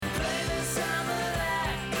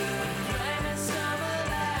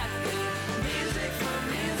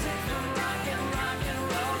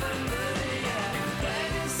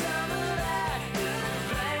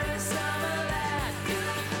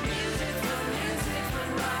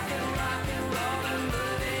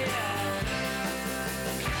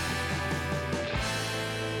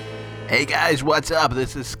Hey guys, what's up?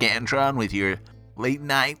 This is Scantron with your late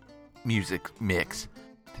night music mix.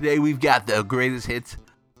 Today we've got the greatest hits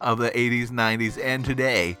of the 80s, 90s, and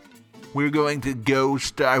today we're going to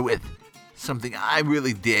start with something I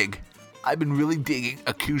really dig. I've been really digging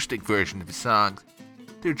acoustic versions of songs.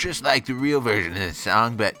 They're just like the real version of this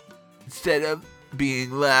song, but instead of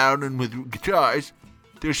being loud and with guitars,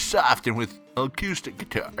 they're soft and with acoustic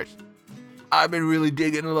guitars. I've been really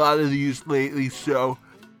digging a lot of these lately, so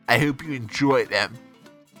I hope you enjoy them.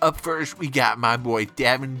 Up first, we got my boy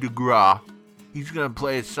Gavin Degraw. He's going to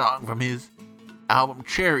play a song from his album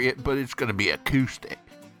Chariot, but it's going to be acoustic.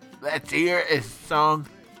 Let's hear his song,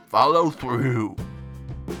 Follow Through.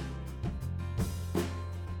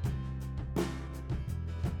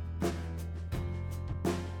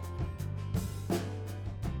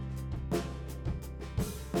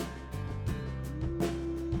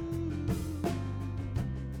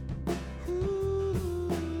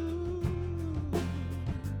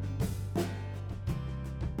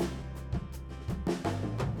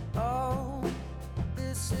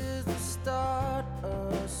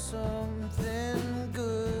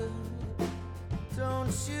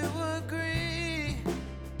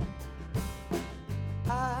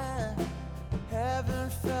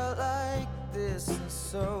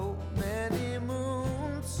 So many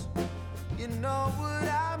moons, you know what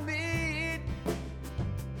I mean,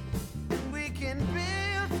 and we can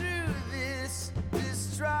build through this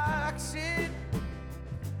destruction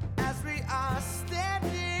as we are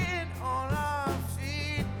standing on our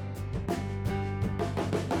feet.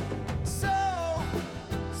 So,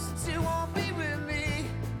 since you won't be with me,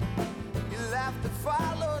 you'll have to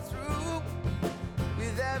follow through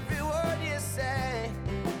with every word you say.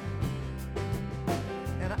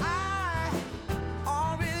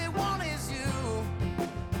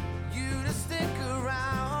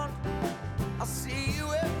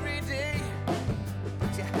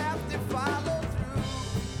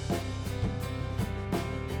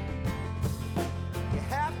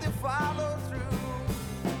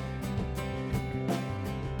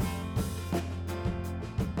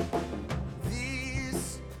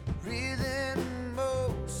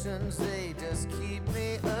 They just keep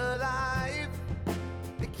me alive.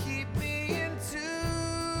 They keep me in tune.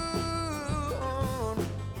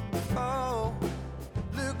 Oh,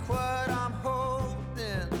 look what I'm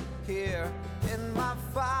holding here in my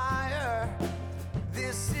fire.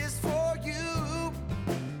 This is for you.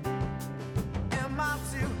 Am I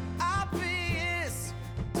too obvious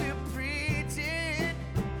to preach it?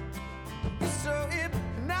 You're so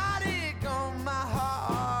hypnotic on my heart.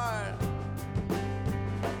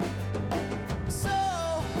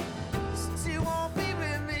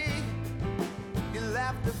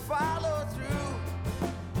 To follow through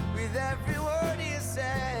with every word you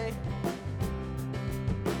say,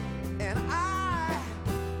 and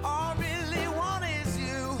all really want is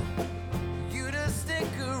you to stick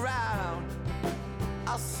around.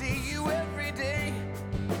 I'll see you every day,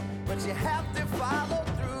 but you have to follow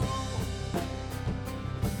through.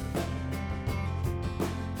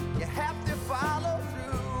 You have to follow through.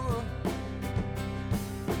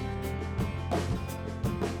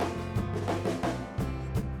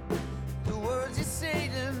 Say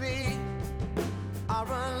to me, I'll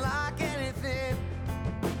run like anything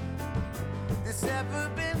that's ever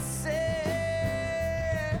been said.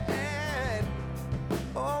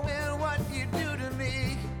 Oh, and what you do to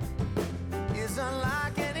me is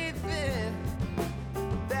unlike anything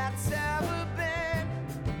that's ever been.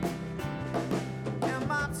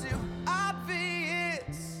 Am I too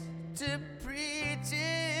obvious to preach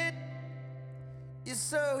it? You're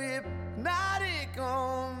so hypnotic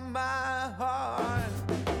on my heart.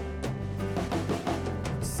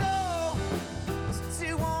 So, since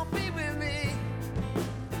you won't be with me,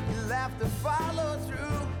 you'll have to follow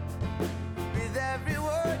through with every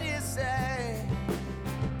word you say.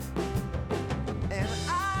 And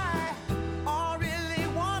all really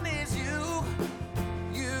want is you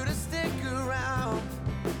to stick around.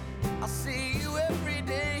 I'll see you every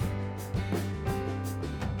day.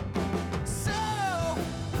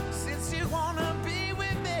 You wanna be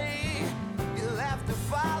with me, you'll have to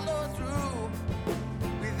follow through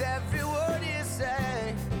with every word you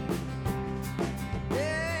say.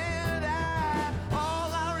 And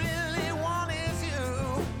all I really want is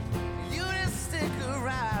you to stick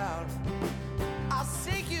around. I'll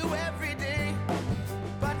seek you every day,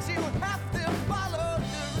 but you have to follow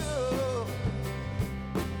through.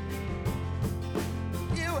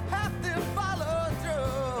 You have to follow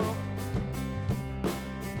through.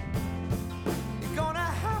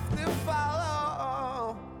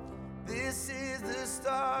 Follow. This is the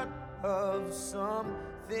start of something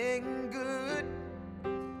something good.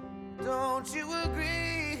 Don't you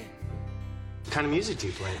agree? What kind of music do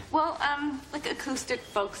you play? Well, like acoustic,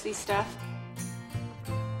 folksy stuff.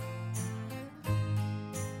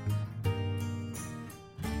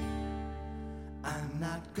 I'm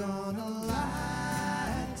not gonna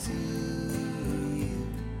lie to you.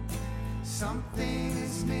 Something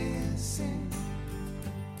is missing.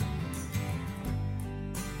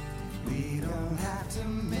 We don't have to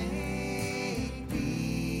make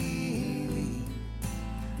believe.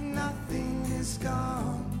 Nothing is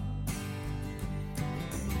gone.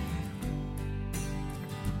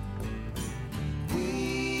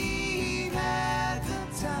 We've had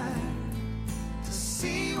the time to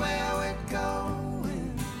see where we're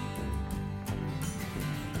going,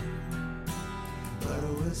 but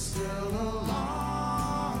we're still a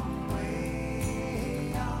long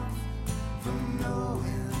way off from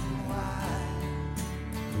knowing why.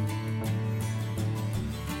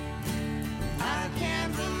 I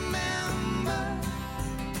can't remember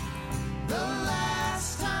the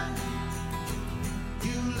last time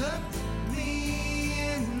you looked me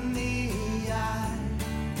in the eye.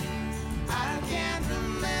 I can't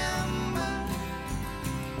remember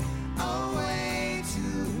a way to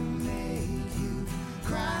make you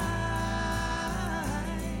cry.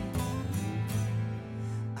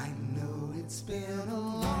 I know it's been a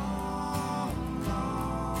long,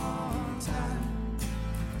 long time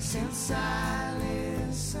since I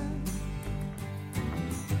listened,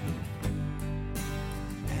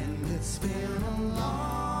 and it's been a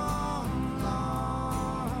long,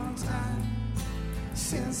 long time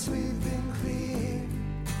since we've been clear.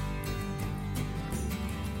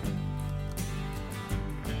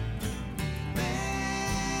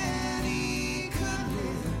 Many could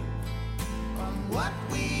live on what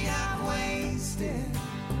we have wasted,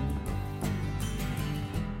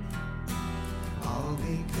 all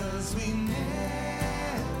because we never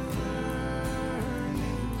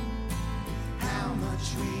knew how much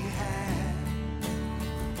we had.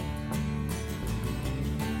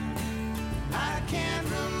 I can't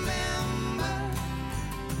remember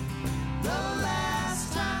the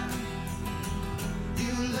last time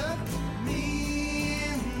you looked me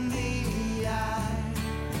in the eye.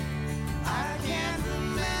 I can't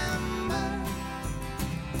remember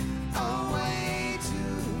a way to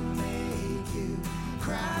make you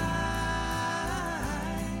cry.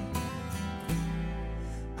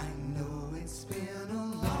 I know it's been a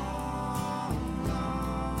long,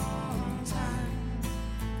 long time.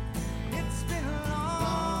 It's been a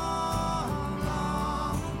long,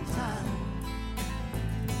 long time.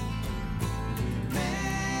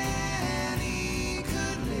 Many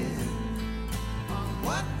could live on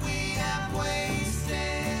what we have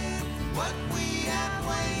wasted, what we have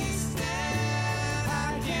wasted.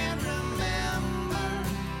 I can't remember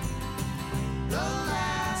the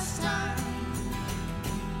last time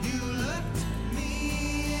you looked me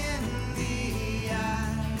in the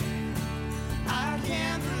eye. I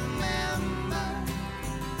can't remember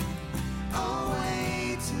a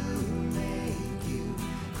way to make you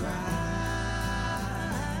cry.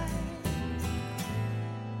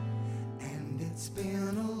 And it's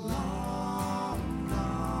been a long,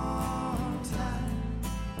 long time.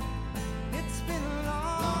 It's been a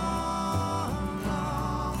long,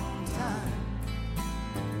 long time.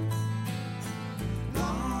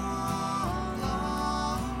 Long,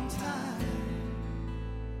 long time.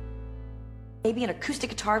 Maybe an acoustic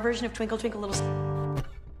guitar version of Twinkle Twinkle Little Star.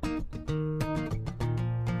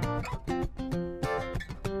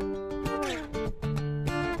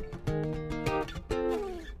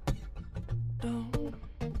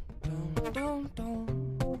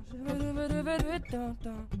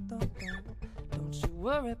 Don't you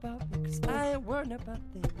worry about me, 'cause I ain't worried about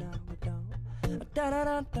it now.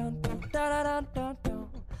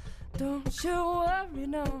 Don't you worry,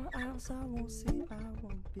 no. I won't see, I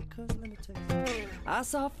won't, because let me tell you, I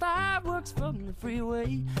saw fireworks from the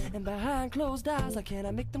freeway, and behind closed eyes, I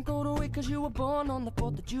cannot make them go away, 'cause you were born on the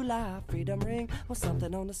 4th of July. Freedom ring, well,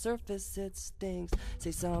 something on the surface, it stings.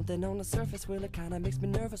 Say something on the surface, well, it kinda makes me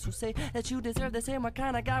nervous. Who say that you deserve this, and what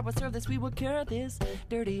kind of God would serve this? We will cure this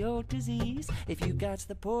dirty old disease. If you got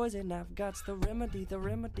the poison, I've got the remedy. The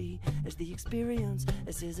remedy is the experience.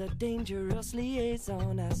 This is a dangerous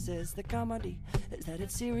liaison. I says the comedy is that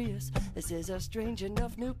it's serious. This is a strange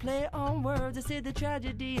enough new play on words. I said the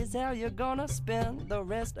tragedy is how you're gonna spend the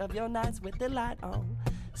rest of your nights with the light on.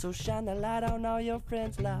 So shine the light on all your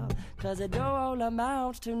friends, love, 'cause it all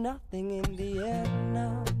amounts to nothing in the end.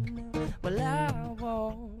 No, no. Well, I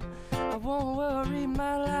won't worry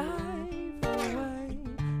my life away.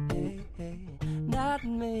 Hey, hey, not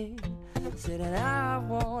me. Said that I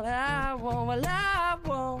won't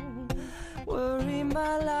worry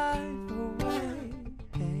my life away.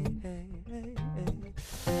 Hey, hey, hey,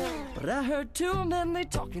 hey. But I heard two men, they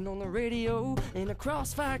talking on the radio in a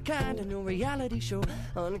crossfire kind of new reality show,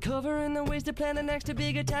 uncovering the ways to plan the next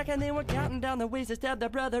big attack, and they were counting down the ways to stab their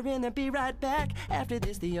brother in and be right back. After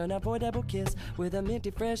this, the unavoidable kiss with a minty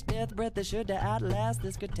fresh death breath that should outlast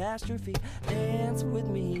this catastrophe. Dance with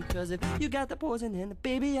me, cause if you got the poison, then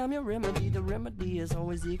baby, I'm your remedy. The remedy is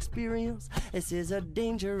always the experience. This is a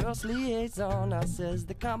dangerous liaison. I says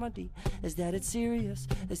the comedy is that it's serious.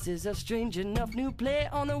 This is a strange enough new play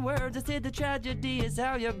on the words. I said the tragedy is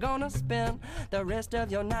how you're gonna spend the rest of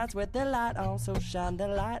your nights with the light on. So shine the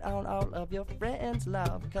light on all of your friends'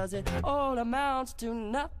 love, cause it all amounts to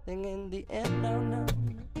nothing in the end. No, no,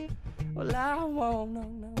 no. Well, I won't, no,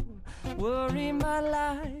 no, worry my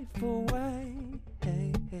life away.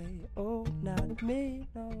 Hey, hey, oh, not me,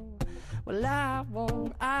 no. Well, I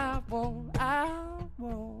won't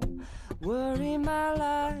worry my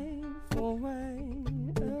life away.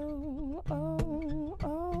 Oh, oh,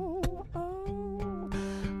 oh, oh.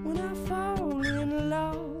 When I fall in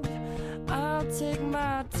love, I'll take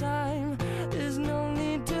my time. There's no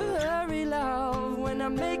need to hurry, love. When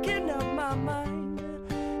I'm making up my mind,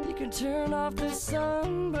 you can turn off the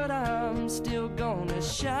sun, but I'm still gonna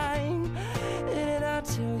shine. And I'll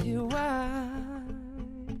tell you why.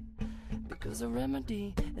 Because the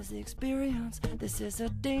remedy is the experience. This is a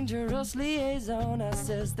dangerous liaison. I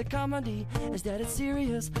says the comedy is that it's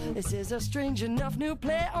serious. This is a strange enough new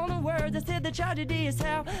play on the words. I said the tragedy is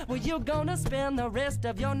how well you're gonna spend the rest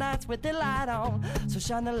of your nights with the light on. So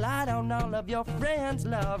shine the light on all of your friends'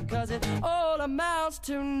 love, cause it all amounts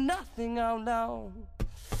to nothing, oh no.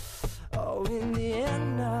 Oh, in the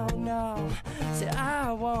end, no, no. Say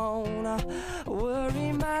I won't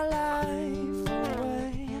worry my life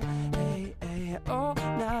away. Hey, hey, oh,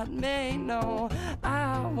 not me, no.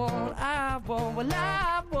 I won't, well,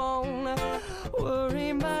 I won't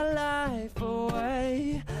worry my life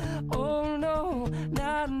away. Oh, no,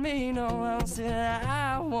 not me, no. I said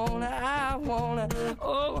I won't,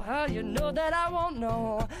 oh, how you know that I won't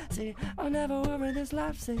know. See, I'll never worry this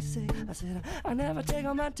life, say. I said I'll never take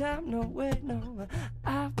all my time, no way, no.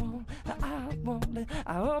 I won't,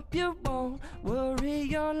 I hope you won't worry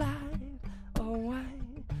your life away.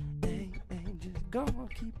 Hey, hey, just go on,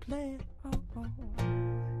 keep playing, oh.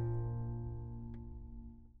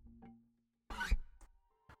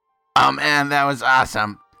 Oh man, that was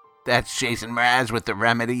awesome. That's Jason Mraz with the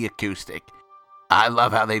Remedy Acoustic. I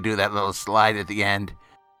love how they do that little slide at the end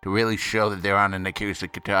to really show that they're on an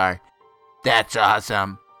acoustic guitar. That's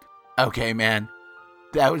awesome. Okay, man.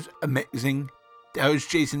 That was amazing. That was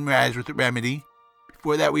Jason Mraz with the Remedy.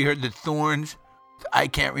 Before that, we heard the Thorns. I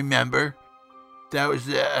Can't Remember. That was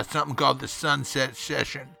something called the Sunset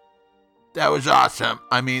Session. That was awesome.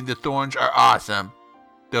 I mean, the Thorns are awesome.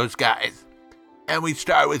 Those guys. And we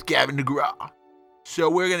start with Gavin Degraw. So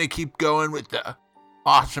we're going to keep going with the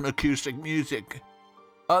awesome acoustic music.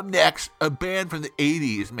 Up next, a band from the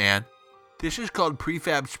 80s, man. This is called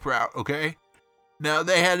Prefab Sprout, okay? Now,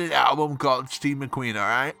 they had an album called Steve McQueen,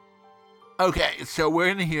 alright? Okay, so we're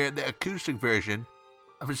going to hear the acoustic version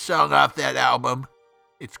of a song off that album.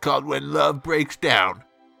 It's called When Love Breaks Down.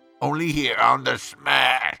 Only here on The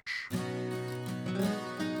Smash.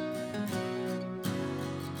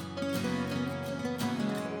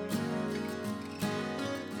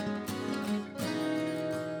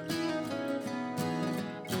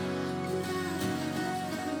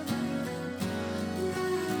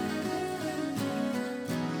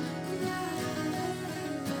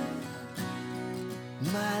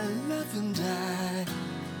 My love and I,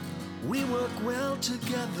 we work well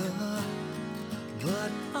together,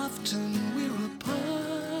 but often we're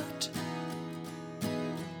apart.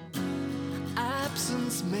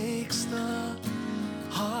 Absence makes the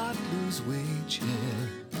heart lose weight, yeah,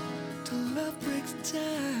 till love breaks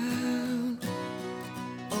down.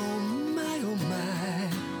 Oh my,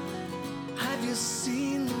 have you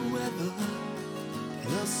seen the weather,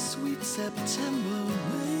 the sweet September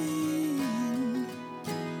rain?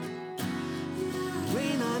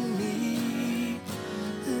 Rain on me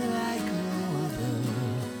like no other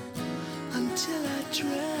until I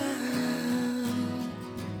drown.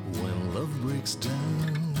 When love breaks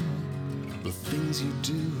down, the things you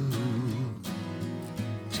do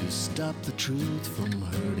to stop the truth from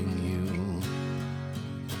hurting you.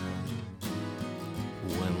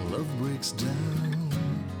 When love breaks down,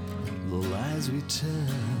 the lies we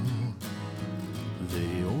tell,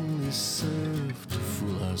 they only serve to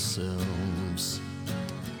fool ourselves.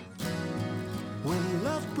 When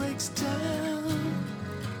love breaks down,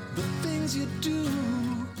 the things things you do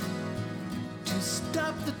to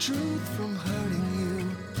stop the truth from hurting you.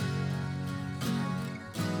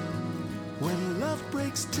 When love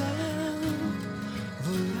breaks down,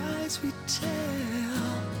 the lies we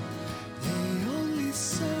tell, they only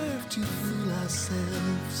serve to fool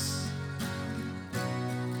ourselves.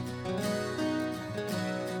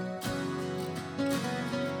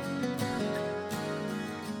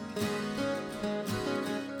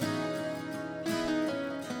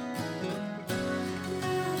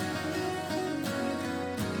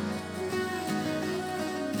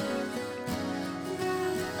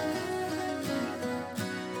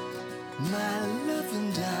 My love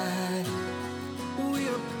and I, we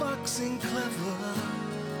are boxing clever.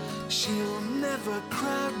 She'll never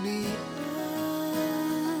crowd me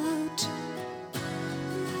out.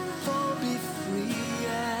 For be free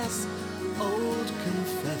as old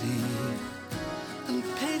confetti and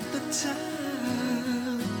paint the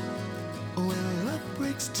town. When love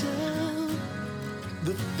breaks down,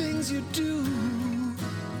 the things you do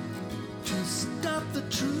to stop the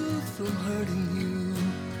truth from hurting you.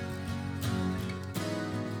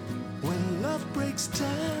 When love breaks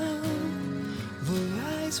down, the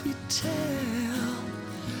lies we tell,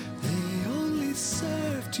 they only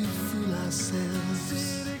serve to fool ourselves.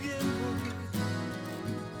 Say it again.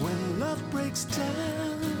 When love breaks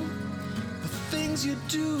down, the things you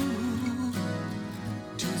do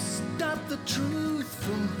to stop the truth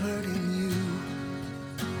from hurting you.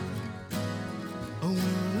 Oh,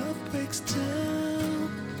 when love breaks down,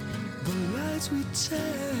 the lies we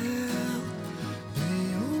tell,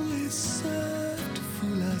 they only serve to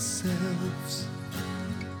fool ourselves.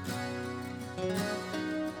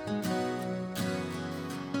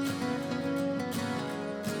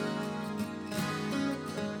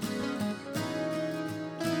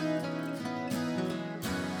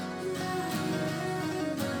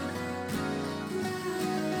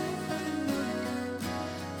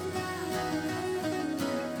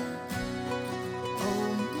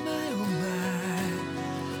 Oh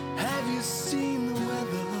my, have you seen the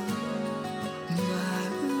weather? My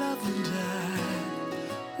love and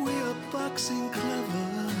I, we are boxing close.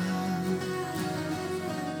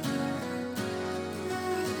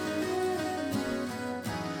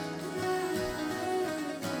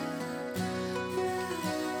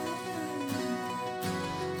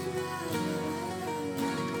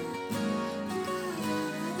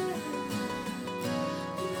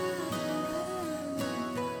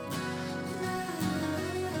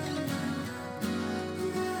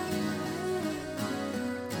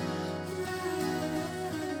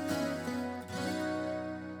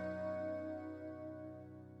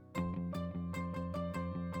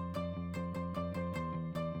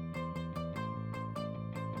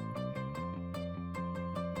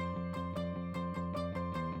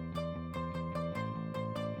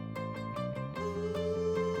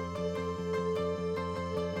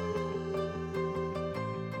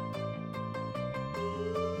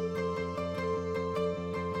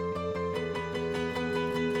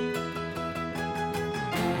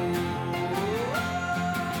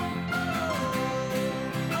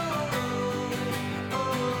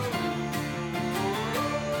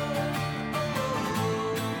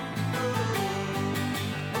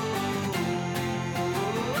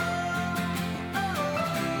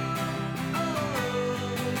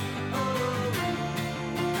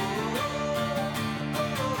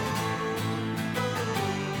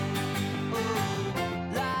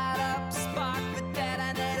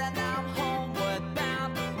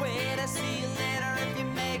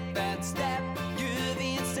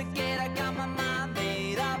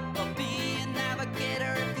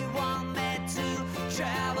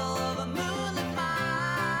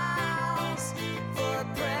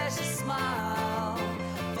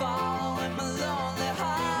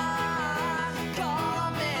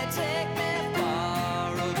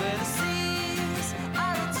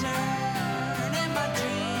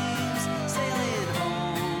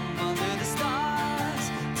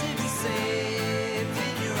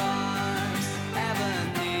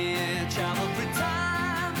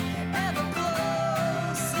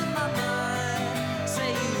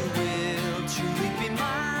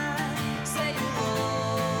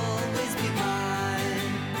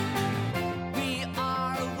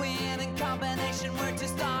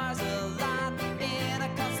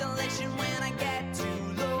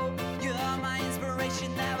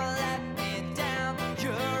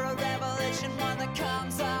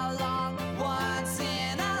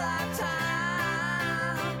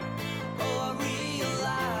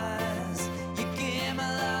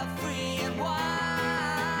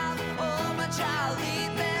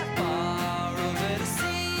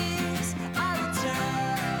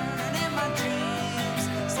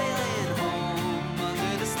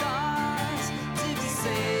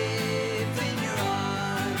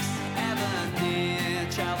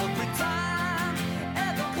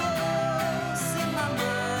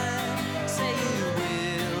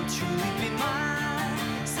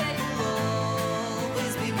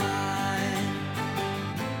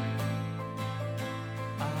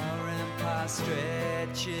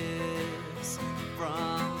 stretches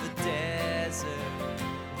from the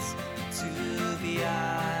deserts to the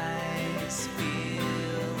ice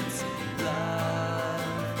fields.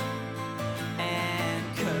 Love and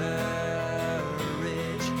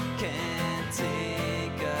courage can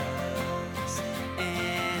take us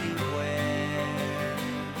anywhere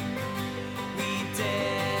we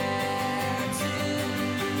dare to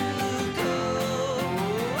go.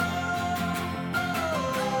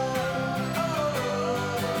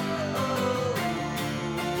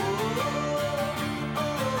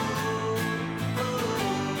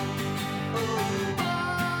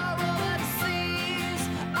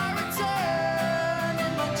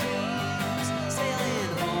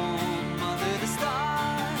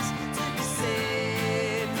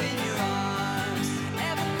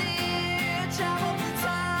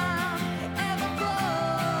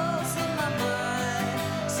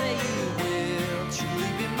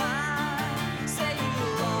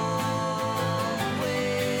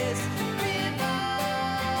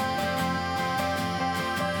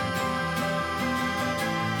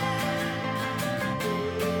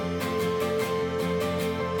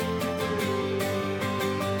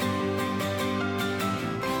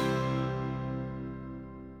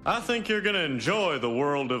 I think you're going to enjoy the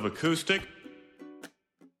world of acoustic.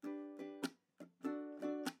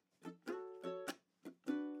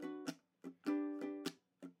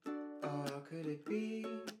 Or could it be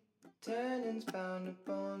tendons bound to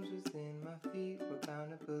bones within my feet? We're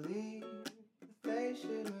bound to believe that they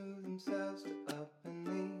should move themselves to up and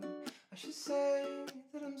leave. I should say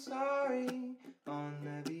that I'm sorry on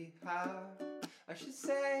their behalf. I should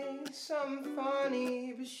say something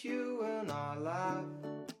funny, but you will not laugh.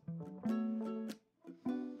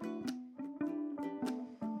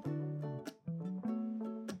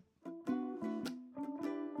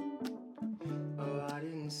 Oh, I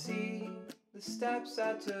didn't see the steps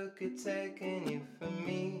I took had taken you from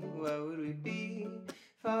me. Where would we be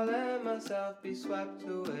if I let myself be swept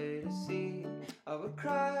away to sea? I would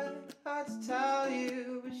cry, I'd tell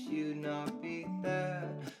you, but you'd not be there.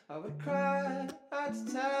 I would cry, I'd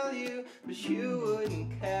tell you, but you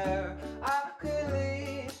wouldn't care. I could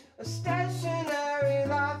lead a stationary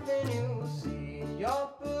life and you will see,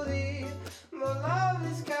 you'll believe. My love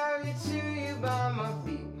is carried to you by my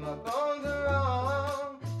feet. My bones are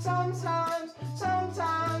wrong. Sometimes bones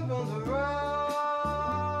are wrong.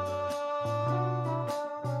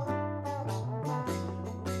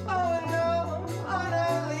 Oh no, I'm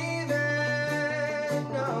not leaving.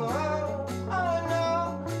 No, oh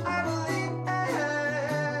no, I believe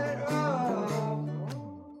it.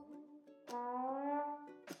 Oh,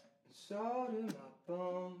 so do my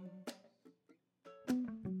bones.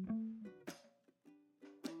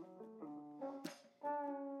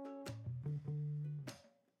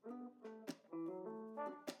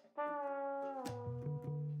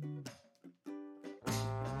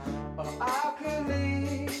 I could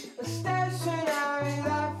lead a stationary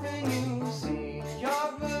life and you will see,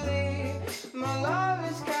 you'll believe. My love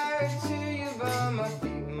is carried to you by my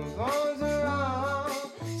feet. My bones are wrong.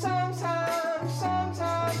 Sometimes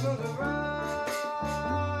bones are wrong.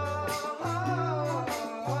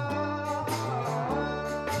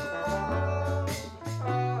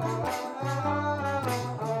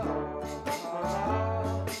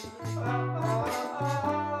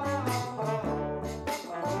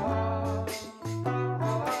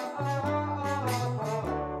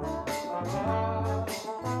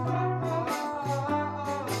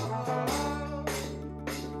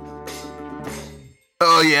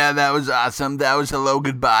 Oh yeah, that was awesome. That was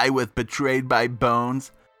Hellogoodbye with Betrayed by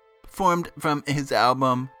Bones, performed from his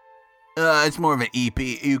album. It's more of an EP,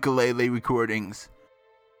 Ukelele Recordings.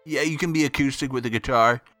 Yeah, you can be acoustic with a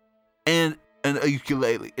guitar and an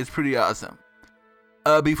ukulele. It's pretty awesome.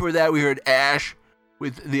 Before that, we heard Ash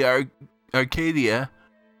with the Arcadia,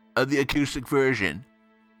 the acoustic version.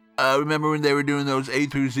 Remember when they were doing those A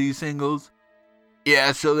through Z singles?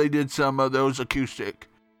 Yeah, so they did some of those acoustic.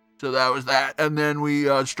 So that was that. And then we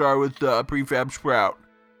start with Prefab Sprout.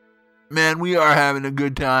 Man, we are having a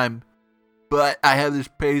good time. But I have this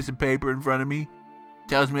piece of paper in front of me.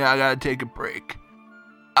 Tells me I gotta take a break.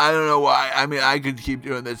 I don't know why. I mean, I could keep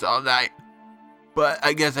doing this all night. But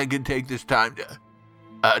I guess I could take this time to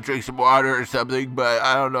drink some water or something. But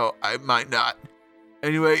I don't know. I might not.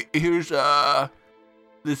 Anyway, here's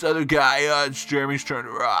this other guy. It's Jeremy's turn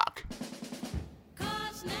to rock.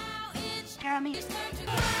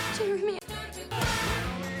 Jeremy.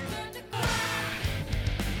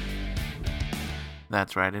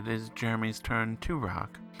 That's right, it is Jeremy's turn to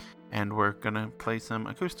rock, and we're gonna play some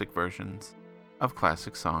acoustic versions of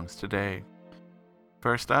classic songs today.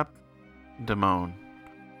 First up, Damone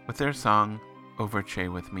with their song Overchay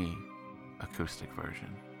with Me, acoustic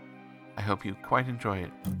version. I hope you quite enjoy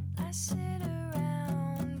it. I sit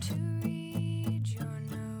around to read your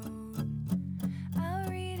note. I'll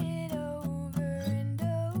read it over and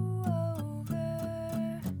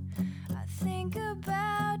over. I think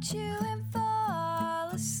about you and fall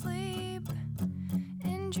asleep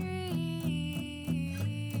and dream.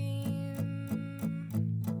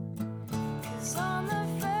 'Cause on the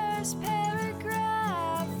first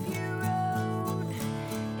paragraph you wrote,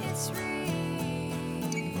 it's real.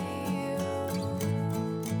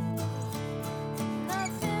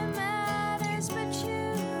 Nothing matters but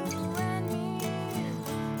you and me.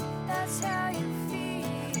 That's how you feel.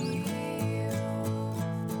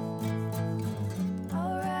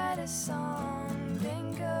 I'll write a song,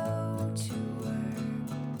 then go to work.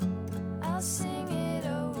 I'll sing it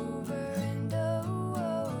over and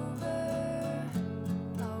over.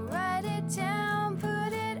 I'll write it down,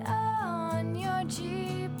 put it on your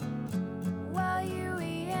Jeep while you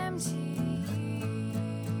empty.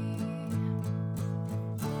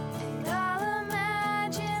 And I'll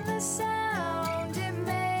imagine the sound it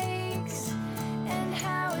makes and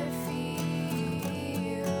how it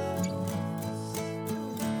feels,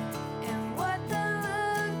 and what the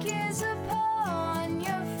look is upon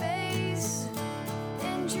your face,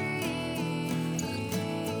 and dream.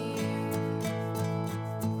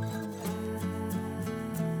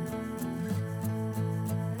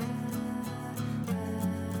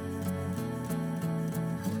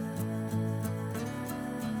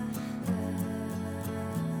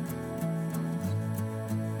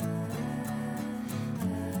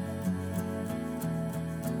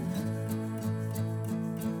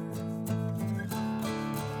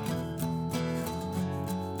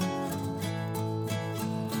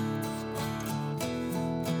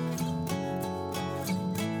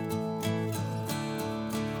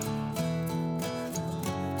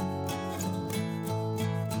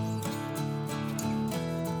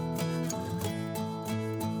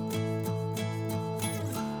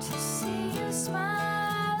 To see you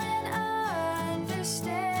smile and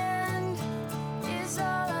understand is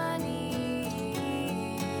all I need.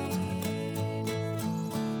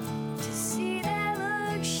 To see that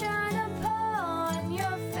look shine upon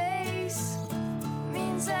your face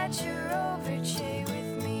means that you're overchay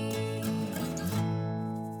with me.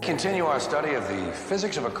 Continue our study of the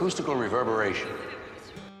physics of acoustical reverberation.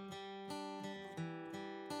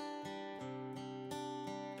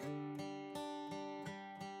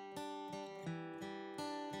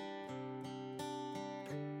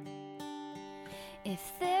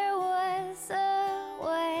 If there was a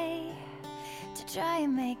way to try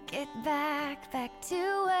and make it back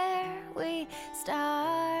to where we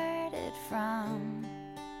started from,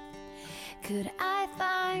 could I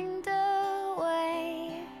find a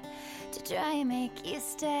way to try and make you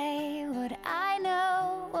stay? Would I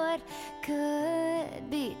know what could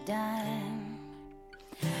be done?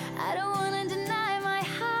 I don't wanna deny my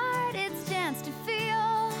heart its chance to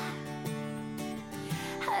feel.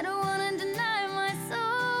 I don't wanna deny my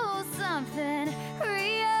soul something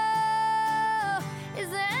real. Is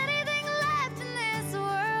there anything left in this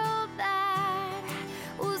world that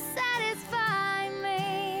will satisfy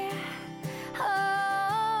me?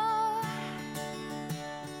 Oh,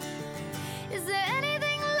 is there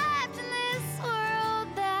anything left in this world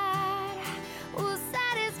that will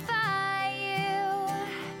satisfy you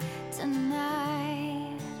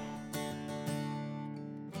tonight?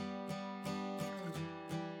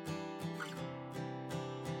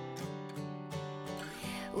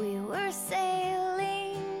 We were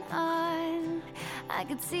sailing on, I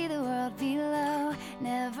could see the world below.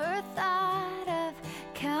 Never thought of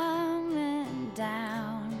coming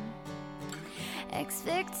down.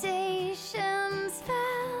 Expectations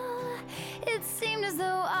fell. It seemed as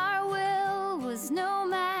though our will was no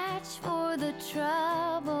match for the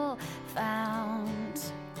trouble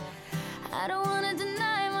found. I don't wanna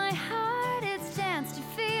deny my heart its chance to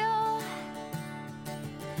feel.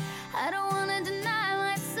 I don't wanna deny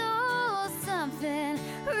my soul something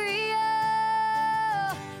real.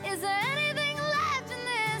 Is there anything left in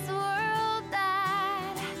this world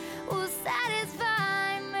that will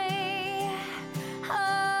satisfy me?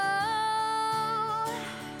 Oh,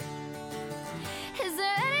 is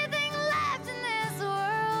there anything left in this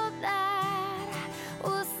world that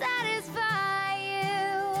will satisfy you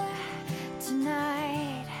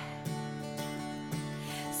tonight?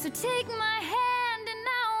 So take my hand and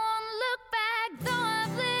I won't look back. Though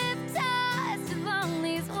I've lived tossed along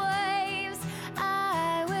these waves,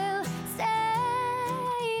 I will stay.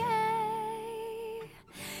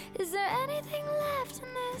 Is there anything left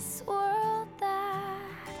in this world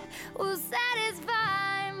will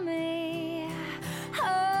satisfy me. Oh,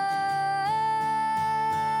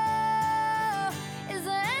 is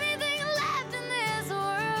there anything left in this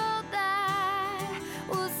world that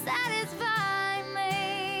will satisfy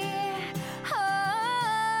me? Oh,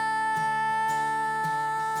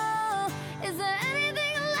 is there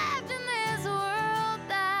anything left in this world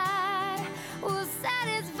that will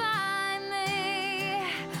satisfy me?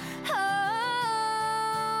 Oh,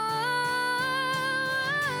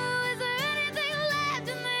 is there anything left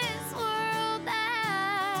in this world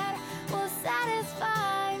that will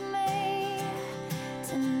satisfy me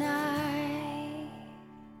tonight?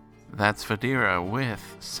 That's Vedera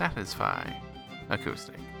with Satisfy,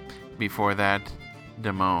 acoustic. Before that,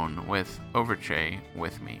 Damone with Overchay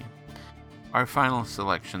with Me. Our final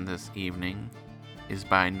selection this evening is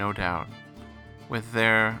by No Doubt with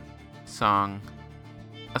their song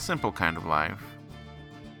A Simple Kind of Life.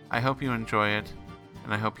 I hope you enjoy it,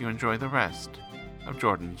 and I hope you enjoy the rest of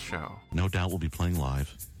Jordan's show. No Doubt will be playing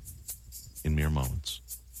live in mere moments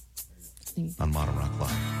on Modern Rock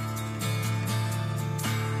Live.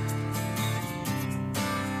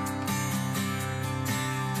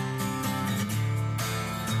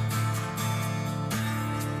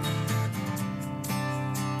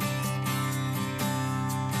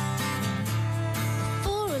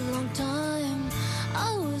 For a long time,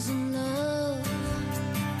 I was in love.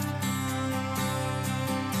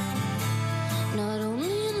 Not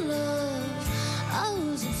only in love, I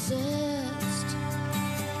was obsessed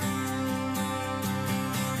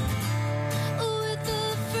with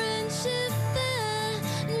a friendship that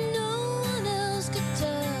no one else could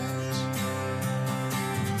touch.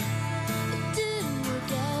 It didn't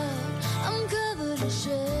work out. I'm covered in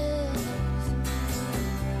shells.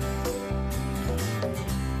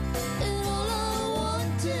 And all I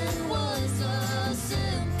wanted was a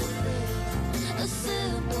simple thing, a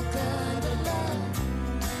simple kind of love.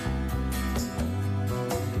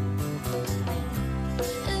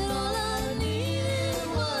 And all I needed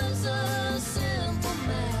was a simple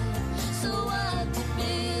man, so I could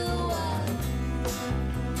be the wife.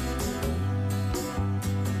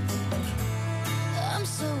 I'm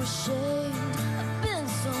so ashamed, I've been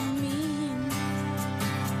so mean.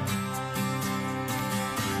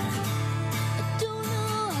 I don't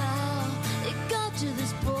know how it got to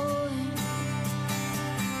this point.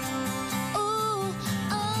 Oh,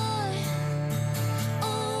 I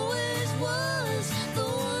always was the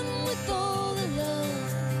one with all the love.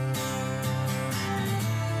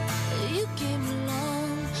 You came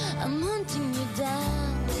along, I'm hunting you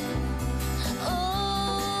down.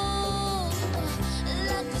 Oh,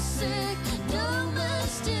 like a sick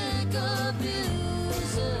domestic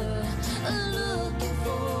abuser, looking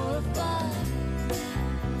for a fight.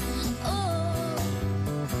 Oh,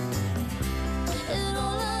 and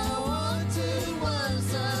all I wanted was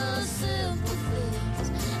a simple thing,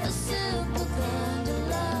 a simple kind of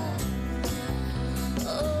life.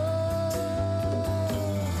 Oh,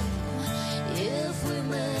 if we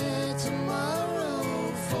met tomorrow,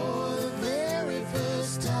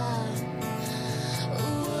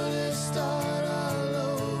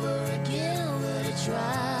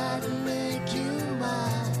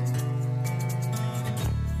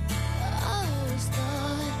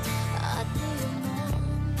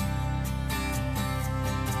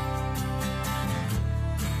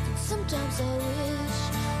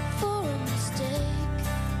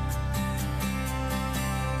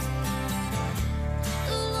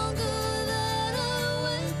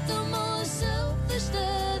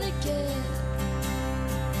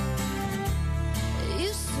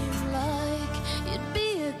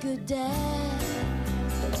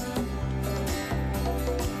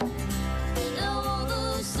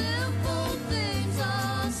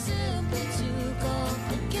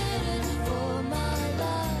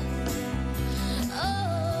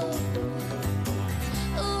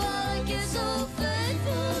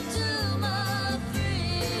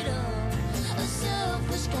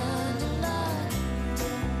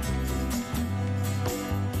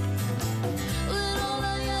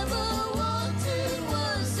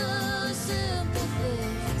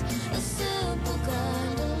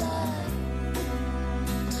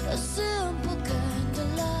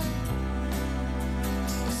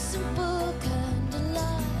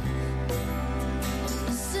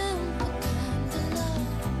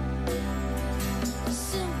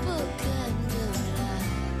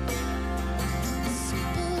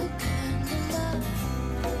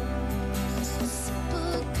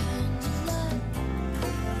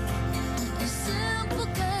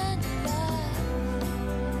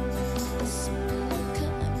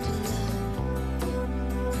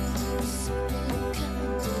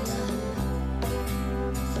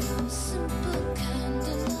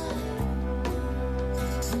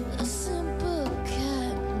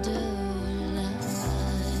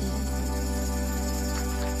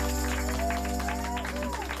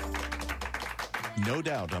 No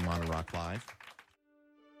doubt on Modern Rock Live.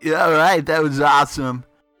 Yeah, all right. That was awesome.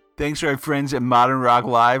 Thanks to our friends at Modern Rock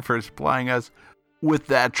Live for supplying us with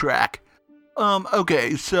that track.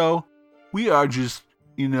 Okay, so we are just,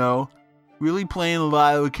 really playing a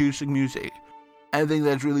lot of acoustic music. I think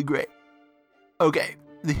that's really great. Okay,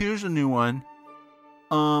 here's a new one.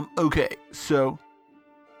 Okay, so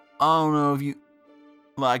I don't know if you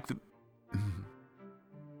like the.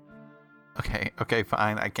 Okay,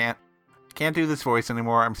 fine. I can't do this voice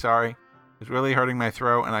anymore. I'm sorry. It's really hurting my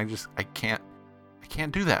throat, and I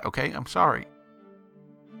can't do that. Okay, I'm sorry.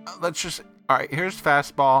 All right. Here's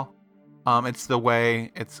Fastball. It's The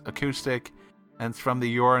Way. It's acoustic, and it's from the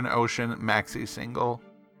You're an Ocean maxi single.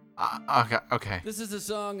 Okay. This is a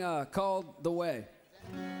song called The Way.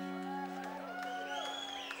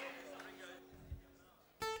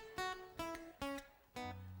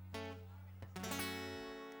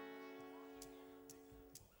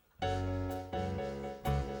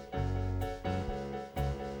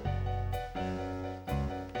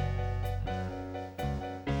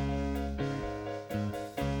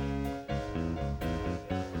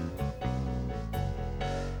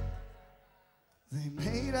 They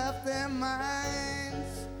made up their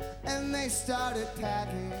minds and they started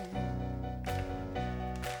packing.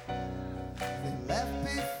 They left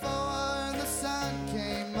before the sun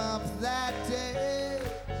came up that day.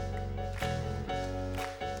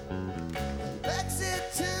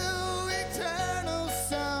 Exit to eternal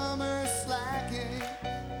summer slacking.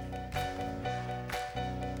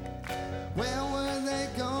 Where were they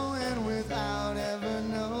going without ever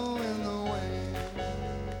knowing the way?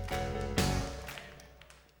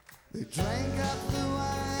 They drank up the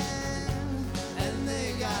wine and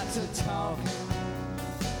they got to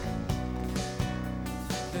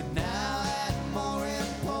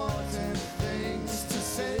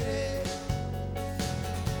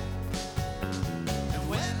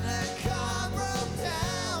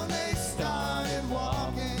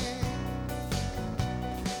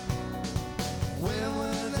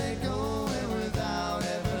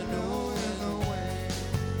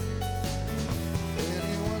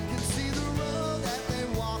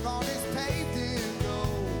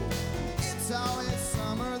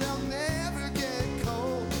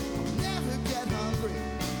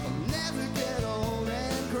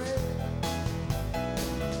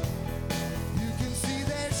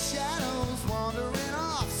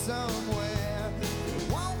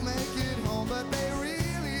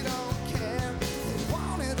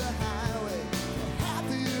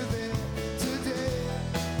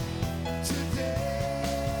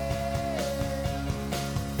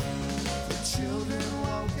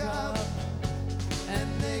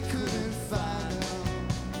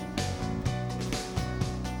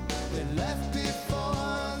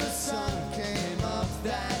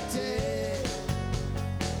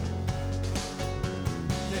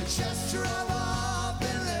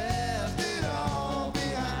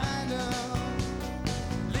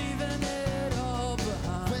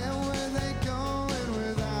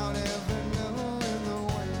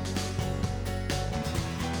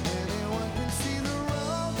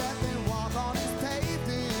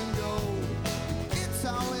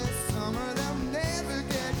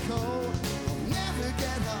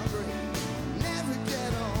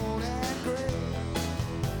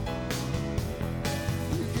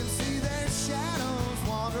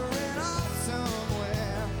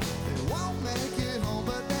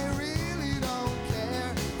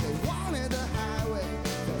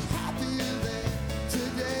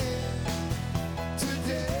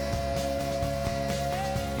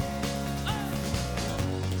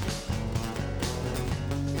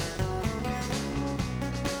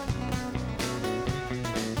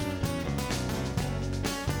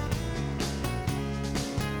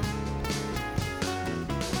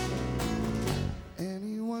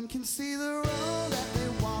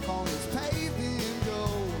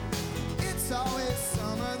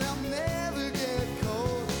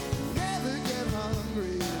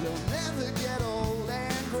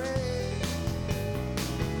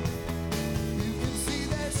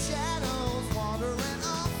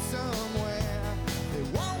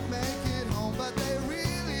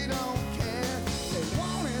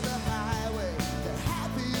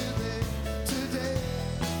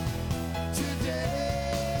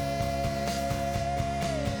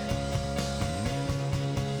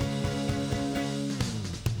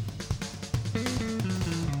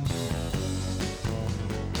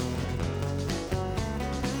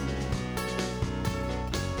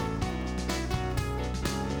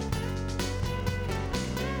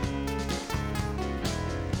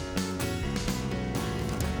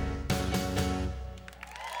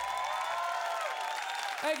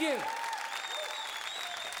Thank you.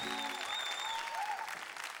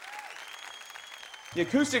 The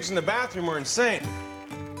acoustics in the bathroom were insane.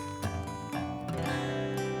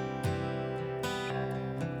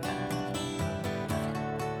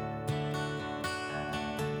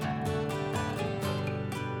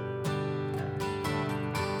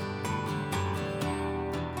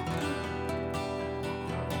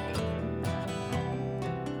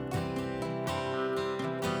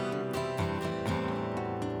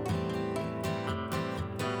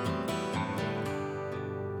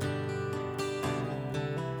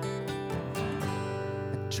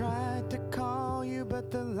 Tried to call you, but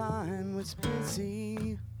the line was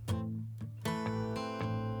busy.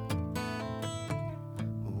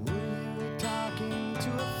 Were you talking to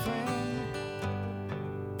a friend?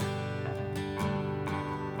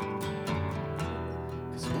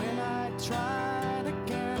 'Cause when I tried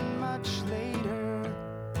again much later,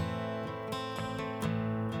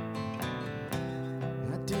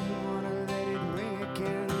 I didn't want to let it ring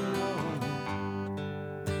again, no.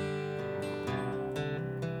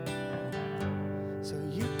 So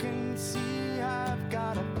you can see I've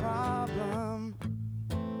got a problem.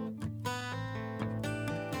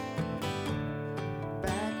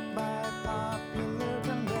 Backed by popular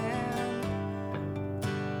demand.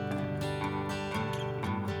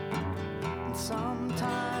 And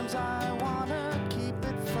sometimes I wanna keep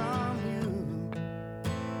it from you.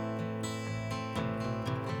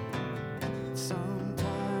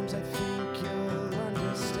 Sometimes I think you'll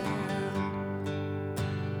understand.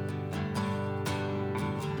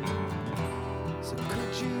 So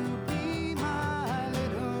could you be my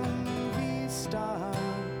little movie star?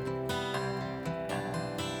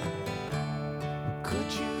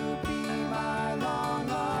 Could you be my long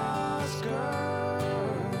lost girl?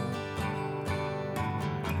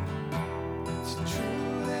 It's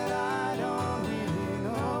true that I don't really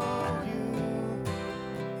know you.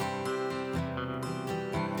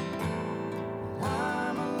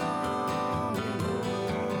 I'm alone in the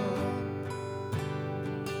world.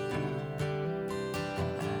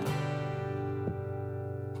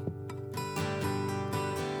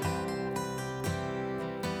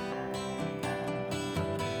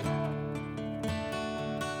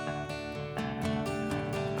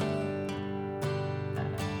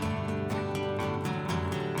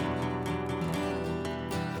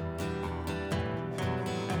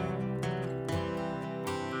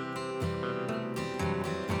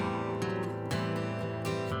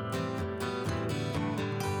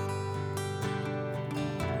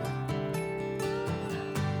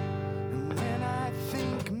 And when I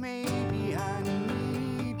think maybe I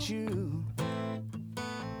need you,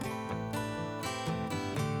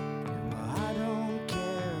 well, I don't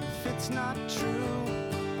care if it's not true.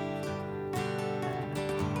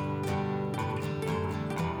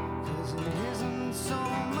 'Cause it isn't so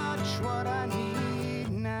much what I need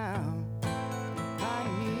now. I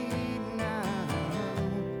need now.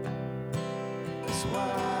 It's what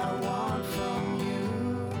I want from you.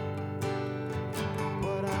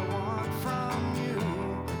 What I want from you.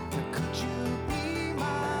 Could you be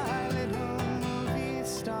my little movie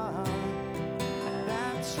star?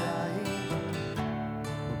 That's right.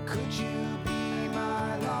 Could you be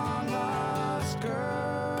my long lost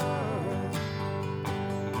girl?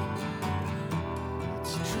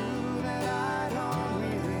 It's true that I don't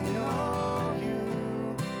really know you.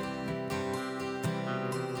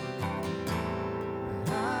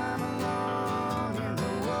 I'm alone in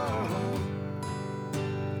the world.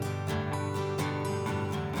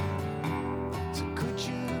 So could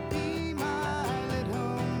you be my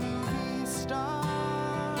little movie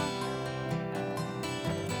star?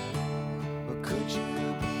 Or could you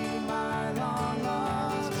be my long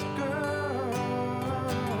lost girl?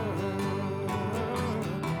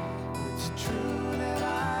 It's true that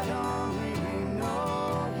I don't really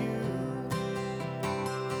know you.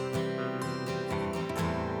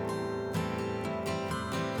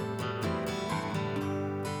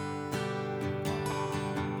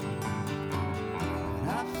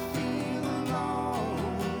 I feel alone,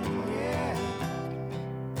 yeah.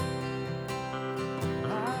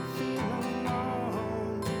 I feel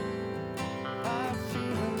alone. I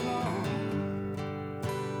feel alone.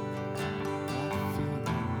 I feel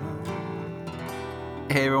alone.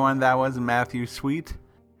 Hey everyone, that was Matthew Sweet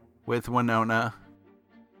with Winona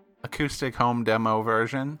acoustic home demo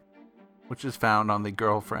version, which is found on the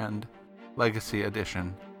Girlfriend Legacy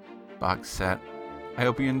Edition box set. I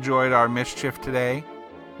hope you enjoyed our mischief today.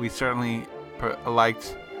 We certainly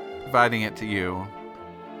liked providing it to you.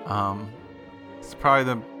 It's probably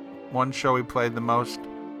the one show we played the most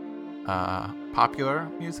popular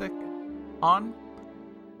music on.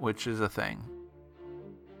 which is a thing.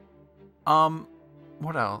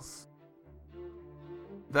 What else?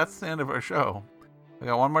 That's the end of our show. I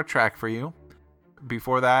got one more track for you.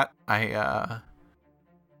 Before that, the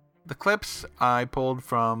clips I pulled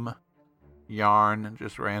from Yarn,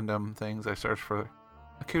 just random things. I searched for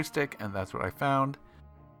acoustic, and that's what I found.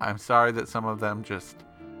 I'm sorry that some of them just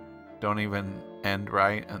don't even end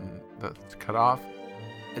right and that's cut off.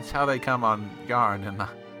 It's how they come on Yarn, and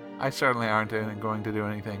I certainly aren't going to do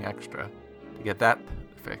anything extra to get that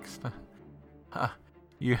fixed.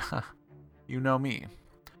 You know me.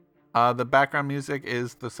 The background music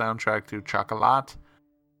is the soundtrack to Chocolat,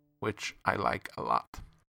 which I like a lot.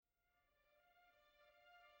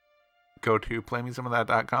 Go to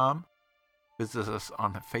playmesomeofthat.com. Visit us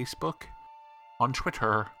on Facebook, on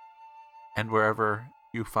Twitter, and wherever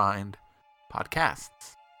you find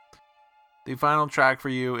podcasts. The final track for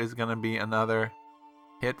you is going to be another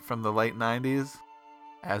hit from the late 90s,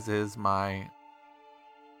 as is my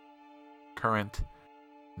current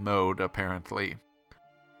mode, apparently.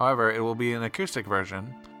 However, it will be an acoustic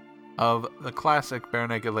version of the classic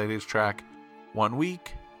Barenaked Ladies track, 1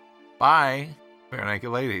 Week, by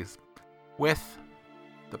Barenaked Ladies, with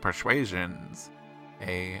the Persuasions,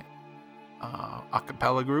 a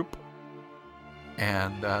acapella group.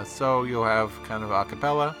 And so you'll have kind of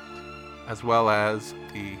acapella, as well as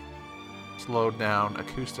the slowed down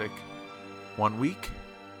acoustic 1 week.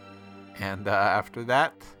 And after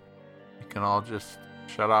that, you can all just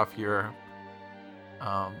shut off your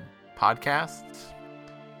podcasts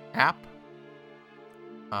app,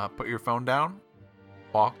 put your phone down,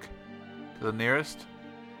 walk to the nearest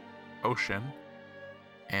ocean,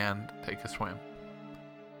 and take a swim.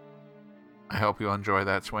 I hope you'll enjoy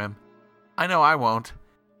that swim. I know I won't.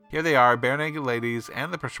 Here they are, Barenaked Ladies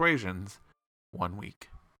and the Persuasions, 1 week.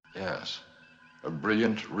 Yes. A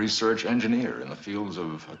brilliant research engineer in the fields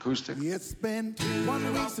of acoustic. It's been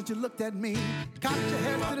 1 week since you looked at me. Cocked your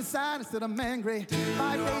head to the side and said I'm angry.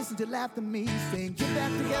 5 days since you laughed at me, saying get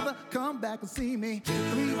back together, come back and see me.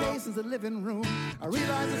 3 days since the living room. I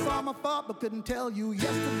realized it's all my fault, but couldn't tell you.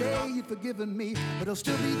 Yesterday you've forgiven me, but it'll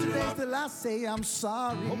still be today till I say I'm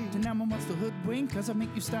sorry. Hope Dynamo wants to hoodwink, cause I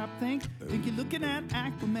make you stop think you're looking at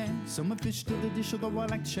Aquaman. Summer fish to the dish, although I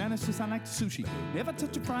like the China, since I like the sushi. Never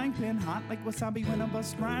touch a frying pan hot like wasabi when I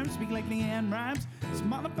bust rhymes. Speak like Leanne rhymes. It's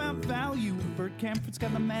all about value. Bert Camford's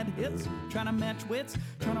got the mad hits. Trying to match wits.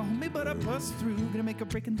 Trying to hold me, but I bust through. Gonna make a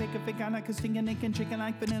break and take a fake. I like a stinging ink and chicken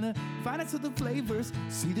like vanilla. Finest of the flavors.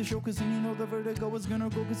 See the show, cause then you know the vertigo is gonna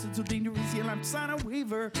go, cause it's so dangerous. Yeah, I'm sign a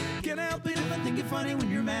waiver. Can't help it if I think you're funny when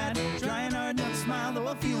you're mad. Trying hard not to smile, though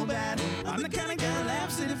I feel bad. I'm the kind of guy that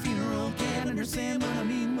laughs at a funeral. Can't understand what I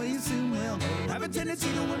mean, well, you soon will. Have a tendency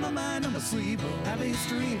to wear my mind on my sleeve. Have a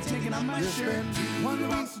history of taking off my shirt. 1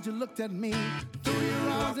 week since you looked at me. Threw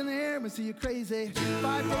your arms in the air and see you crazy.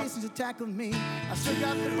 5 days since you tackled me. I still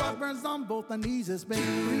got the rug burns on both my knees. It's been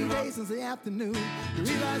 3 days since the afternoon. You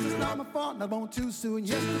realize it's not my fault and I won't too soon.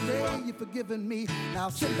 Yesterday you've forgiven me. Now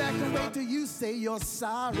sit back and wait till you say you're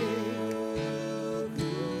sorry.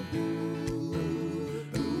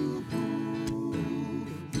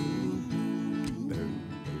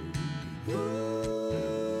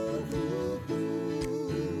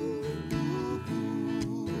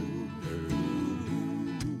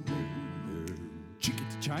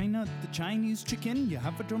 China, the Chinese chicken. You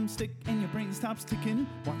have a drumstick and your brain stops ticking.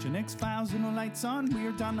 Watching X-Files, you know, lights on.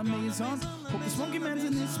 Weird on the maison. Hope the smoky man's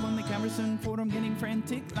in this one. The camera's in for them getting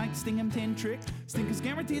frantic like Sting'em 10 trick. Stinkers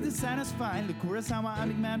guaranteed to satisfy. The Kurosawa, I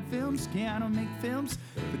make mad films. Yeah, I don't make films.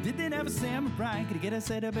 But did they ever samurai? Could get a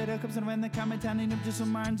set of better cups and when they come and turning up just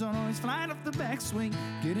some minds on always flying off the backswing.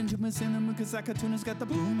 Get into my cinema cause that cartoonist got the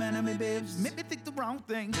boom anime babes. Make me think the wrong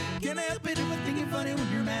thing. Can't help it if I think you're funny when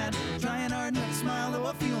you're mad. Trying hard not to smile though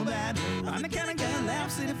I feel bad. I'm the kind of guy that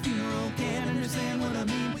laughs at a funeral. Can't understand what I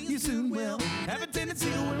mean, but you soon will. Have a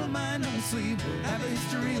tendency to wear my mind on my sleeve. Have a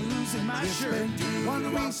history of losing my shirt.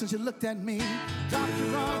 1 week since you looked at me. Dropped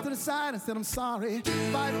your arms to the side and said I'm sorry.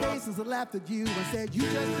 5 days since I laughed at you and said you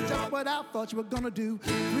just did just what I thought you were gonna do.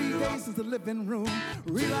 3 days since the living room.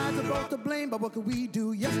 Realized we're both to blame, but what could we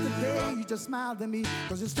do? Yesterday you just smiled at me.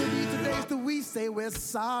 Cause it's still be today's till we say we're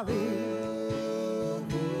sorry.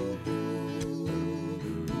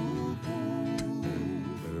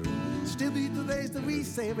 Still be today's that we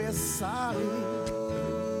say we're sorry.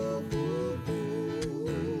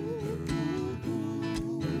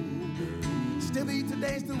 Still be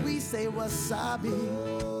today's that we say wasabi.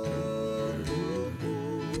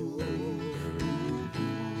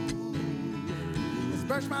 It's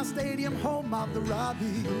Birchmount Stadium, home of the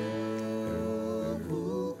Robbie.